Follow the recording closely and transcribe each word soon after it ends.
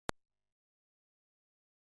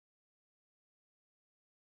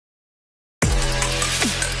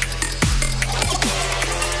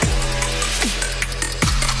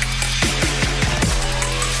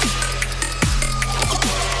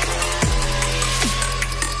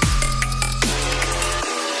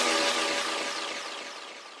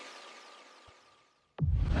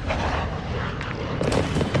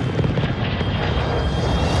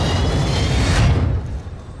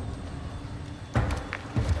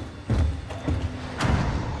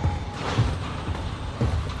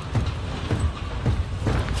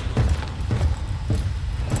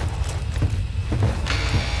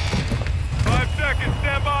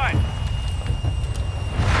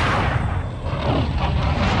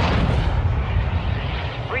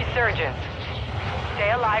Resurgence.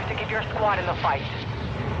 Stay alive to keep your squad in the fight.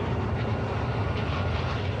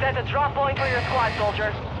 Set a drop point for your squad,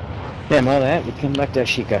 soldier. Damn all that, we come back to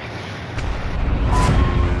Ashika.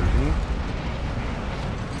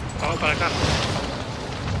 Vamos para acá.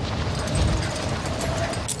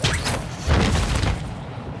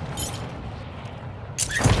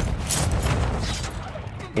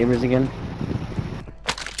 Neighbors again.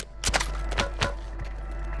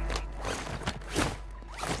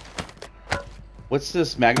 What's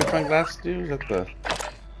this magnifying glass do? Is that the...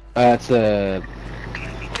 It's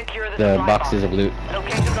Secure the supply boxes of box. loot.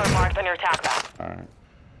 Locations are marked on your attack map. Alright.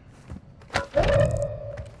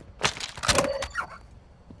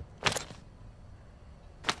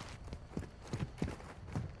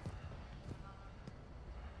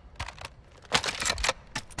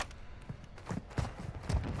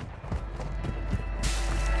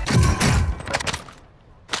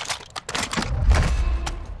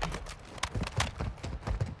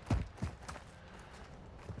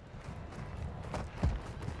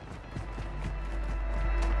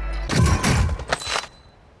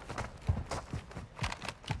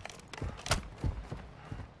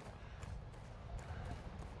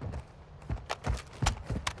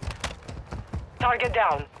 Target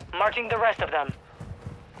down. Marching the rest of them.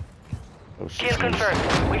 Oh shit. Kill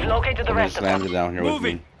confirmed. We've located the rest of landed them. down here with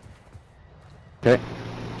me. Okay.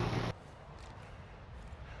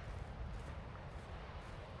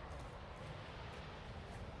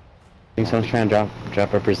 Think someone's trying to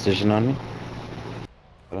drop our precision on me?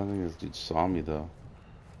 I don't think this dude saw me though.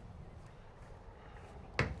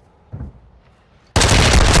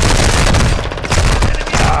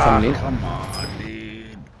 Somebody? Come on,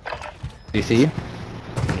 dude. Do you see you?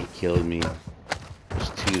 He killed me. There's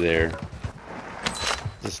two there.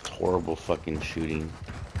 Just horrible fucking shooting.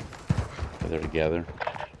 They're together.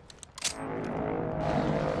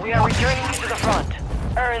 We are returning you to the front.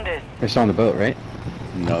 Earn this. They're still on the boat, right?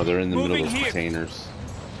 No, they're in the middle Moving of those here. containers.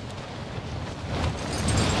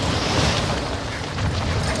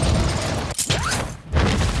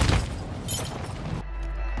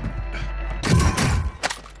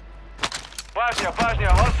 Pashnia,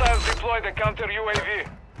 hostiles deploy the counter UAV.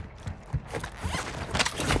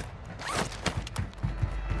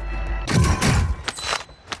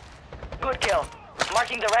 Good kill.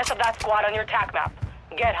 Marking the rest of that squad on your attack map.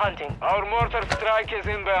 Get hunting. Our mortar strike is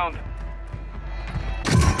inbound.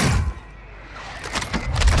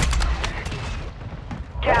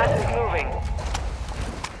 Gas is moving.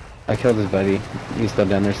 I killed his buddy. He's still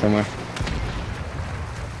down there somewhere.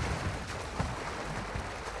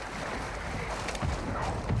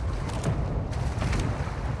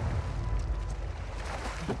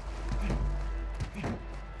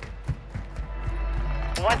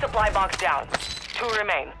 One supply box down. Two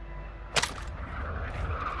remain.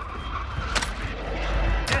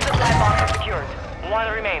 Two supply boxes secured.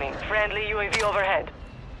 One remaining. Friendly UAV overhead.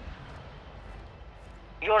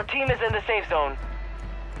 Your team is in the safe zone.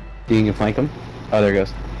 Do you can flank him? Oh, there he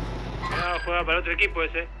goes. No, juega para otro equipo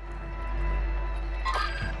ese.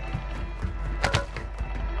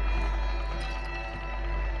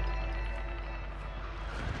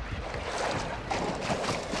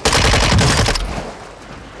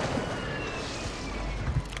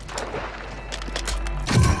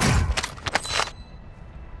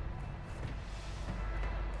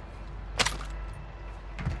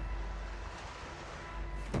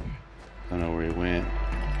 I don't know where he went.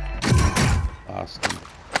 Austin.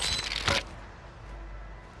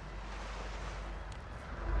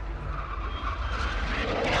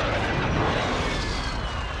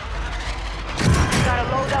 Got a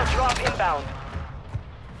loadout drop inbound.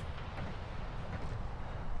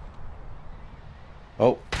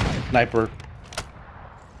 Oh, sniper.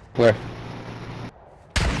 Where?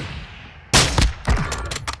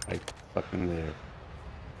 Right fucking there.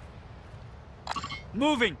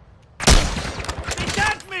 Moving. They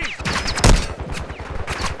got me.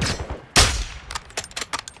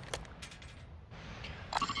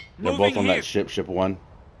 They're both on that ship, ship one.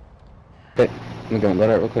 Okay, I'm gonna let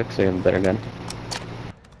out real quick so you have a better gun.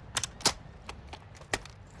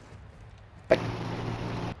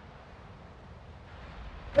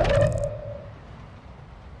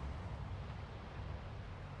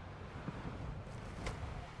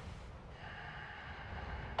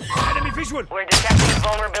 Enemy visual. We're detecting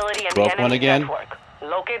vulnerability in Broke the one enemy's again. network.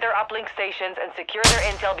 Locate their uplink stations and secure their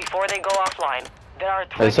intel before they go offline. There are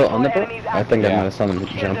Are they still on the 24 boat? enemies I active. think I Yeah. might have saw them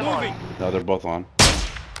Kill jump. them all. Moving. No, they're both on.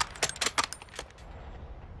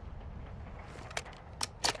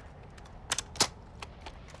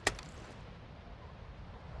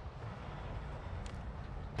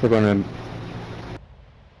 We're going to...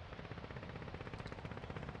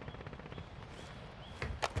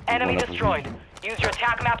 enemy one up destroyed. Use your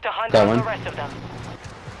attack map to hunt Got down the one. rest of them.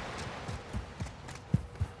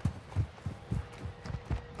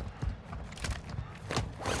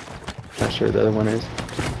 Not sure where the other one is.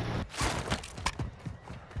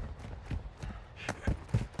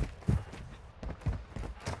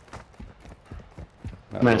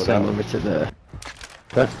 I'm gonna send him over to the...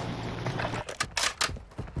 What?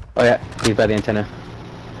 Oh yeah, he's by the antenna.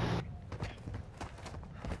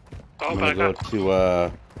 I'm Vamos gonna para go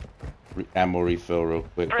acá. to ammo refill real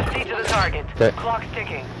quick. Proceed to the target. Okay. Clock's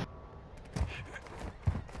ticking.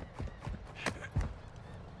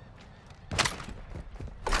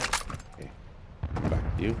 Okay.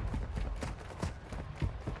 Back to you.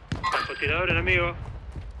 Francotirador enemigo.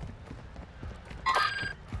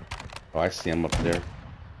 Oh, I see him up there.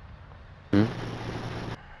 Hmm?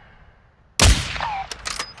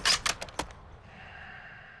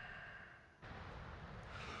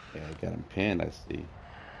 Yeah, I got him pinned, I see.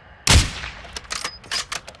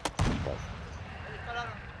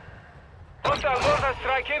 Hostile mortar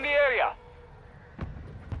strike in the area.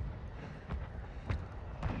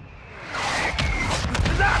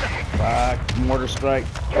 Fuck, mortar strike.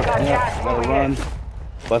 You got Yeah, gas gotta moving run. in.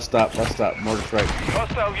 Bus stop, mortar strike.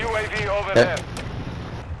 Hostile UAV overhead.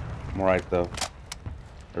 I'm alright though.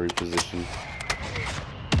 Every position.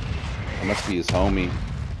 That must be his homie.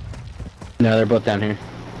 No, they're both down here.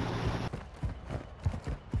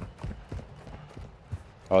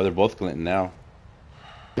 Oh, they're both glinting now.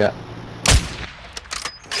 Yeah.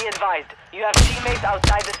 Be advised, you have teammates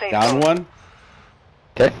outside the safe Down zone. one.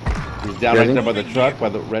 Okay. He's down right there by the truck, by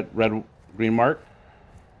the red green mark.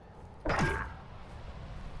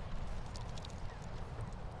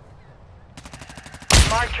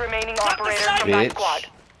 Marked remaining operators from that Bitch. squad.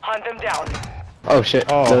 Hunt them down. Oh shit.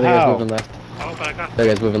 Oh, the other guy's how? moving left. Vamos para acá. The other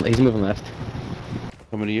guy's moving. He's moving left.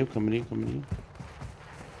 Coming to you, coming to you, coming to you.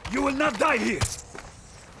 You will not die here.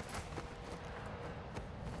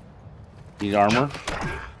 Need armor?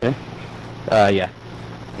 Okay. Yeah.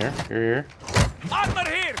 Here. Armor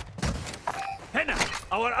here. Henna,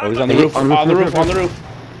 our Oh, he's armor on the Hey, roof, on the on the roof, roof, on the roof.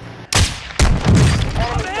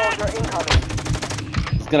 Enemy soldier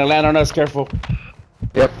incoming. He's gonna land on us, careful.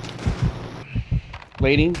 Yep.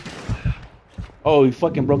 Plating. Oh, he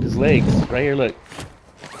fucking broke his legs. Right here, look.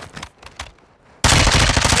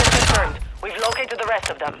 Confirmed. We've located the rest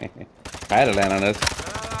of them. I had to land on us.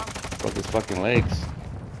 Broke his fucking legs.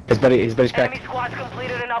 His buddy's Enemy cracked. squad's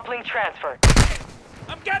completed an uplink transfer.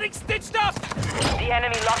 I'm getting stitched up. The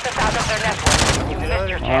enemy locked us out of their network. You missed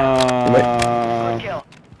your chance. Good kill.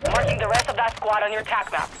 Marking the rest of that squad on your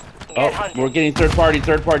attack map. Get Oh, hunted. we're getting third party.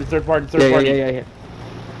 Yeah.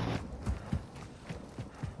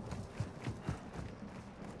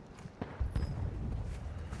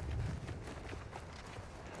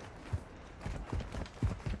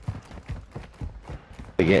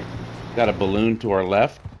 Get. Got a balloon to our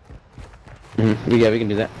left. Yeah, we can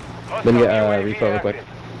do that. Let me get refill real quick.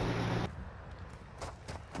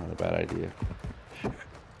 Not a bad idea.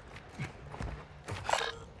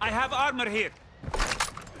 I have armor here.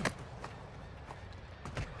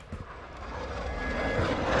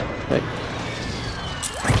 Right.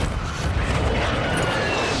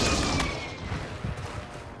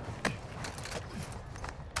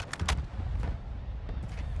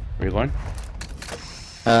 Where you going?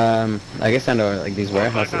 I guess I know like these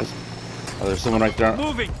warehouses. Oh, there's someone right there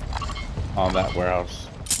Moving. on that warehouse.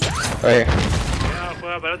 Right here. Ya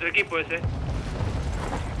juega para otro equipo ese.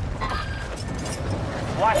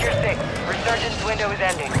 Watch your six. Resurgence window is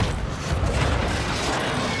ending.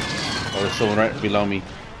 Oh, there's someone right below me.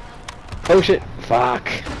 Oh shit. Fuck.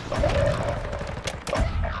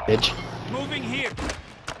 Bitch. Moving here.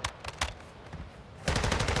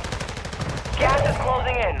 Gas is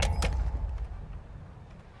closing in.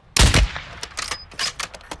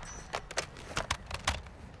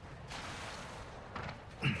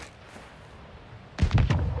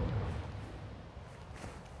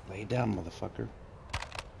 Lay down, motherfucker.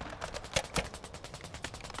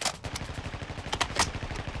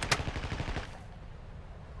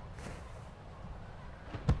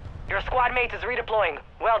 Your squad mate is redeploying.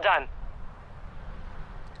 Well done.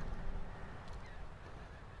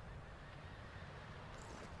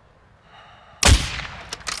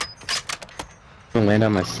 I'm gonna land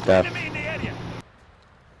on my stuff. Enemy in the area.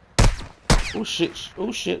 Oh shit,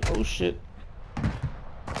 oh shit, oh shit.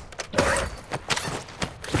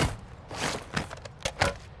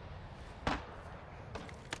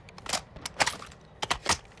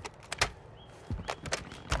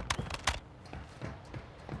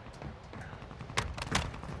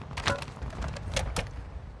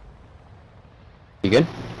 You good?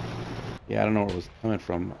 Yeah, I don't know where it was coming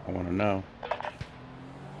from. I want to know.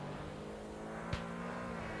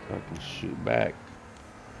 So I can shoot back.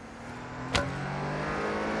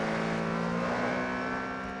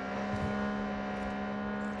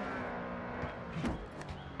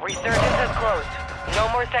 Resurgence is closed. No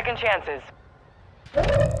more second chances.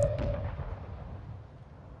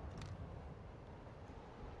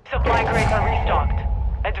 Supply crates are restocked.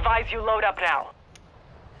 Advise you load up now.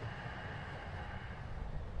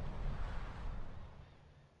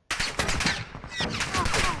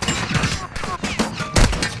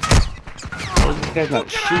 These guys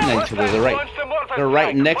not shooting at each other. They're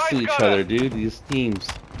right next to each other, dude. These teams.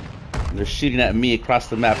 They're shooting at me across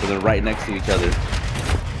the map, and they're right next to each other.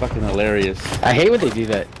 Fucking hilarious. I hate when they do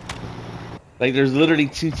that. Like, there's literally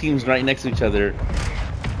two teams right next to each other,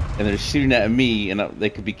 and they're shooting at me, and they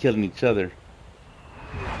could be killing each other.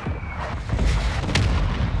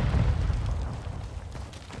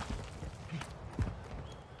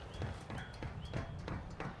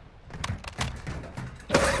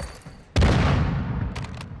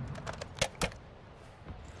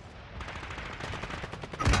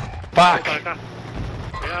 Fuck!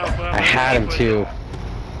 I had him too.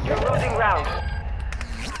 You're losing round.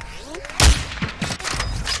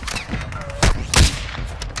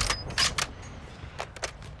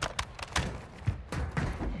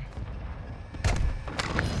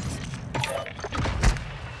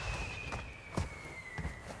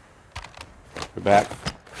 We're back.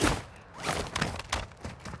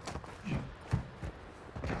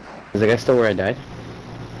 Is the guy still where I died?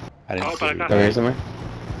 I didn't see you. Over here somewhere?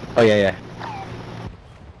 Oh yeah, yeah.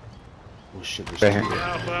 Oh shit, there's Right here.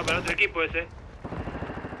 Cuidado, juega para otro equipo ese.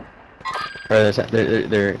 Or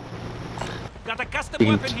they're Got a custom You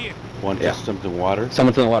can- weapon here. one just jumped in water.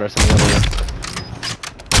 someone's in the water, someone's in the water.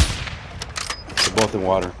 They're both in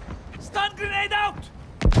water. Stun grenade out.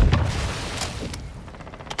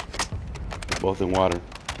 Both in water.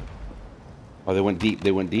 Oh, they went deep.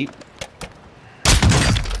 They went deep.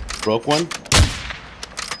 Broke one.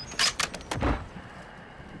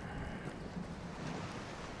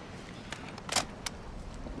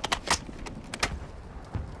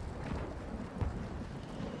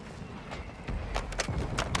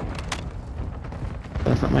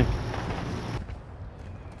 That's not mine.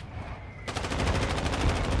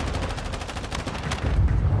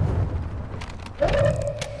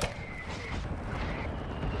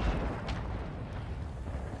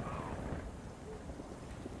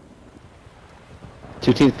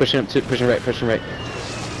 Two teams pushing up, pushing right, pushing right.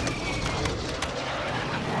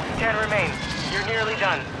 10 remain. You're nearly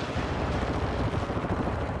done.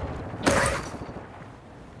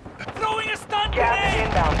 Throwing a stun Gas is grenade.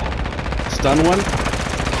 inbound. Stun one.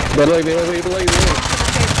 Below you, below you, below you, below you.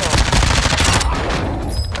 Safe zone.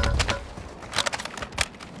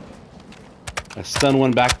 I stun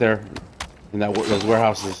one back there in those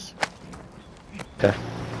warehouses. Okay.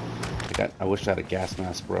 I wish I had a gas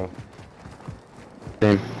mask, bro.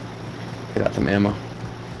 Same. I got some ammo.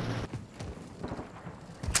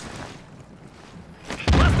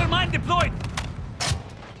 Cluster mine deployed.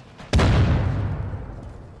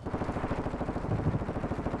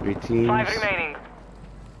 Three teams. 5 remaining.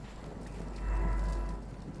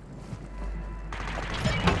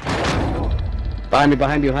 Behind me,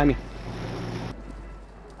 behind you, behind me.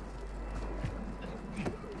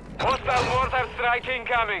 Hostile mortar strike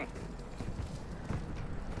incoming.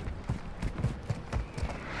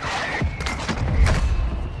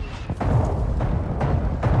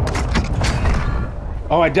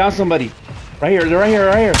 Oh, I downed somebody. Right here. They're right here.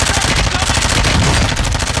 Right here.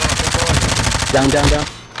 Down, down, down.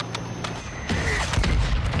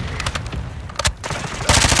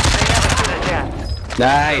 They never stood a chance.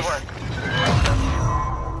 Nice.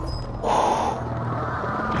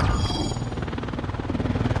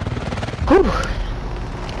 Good work. Whew.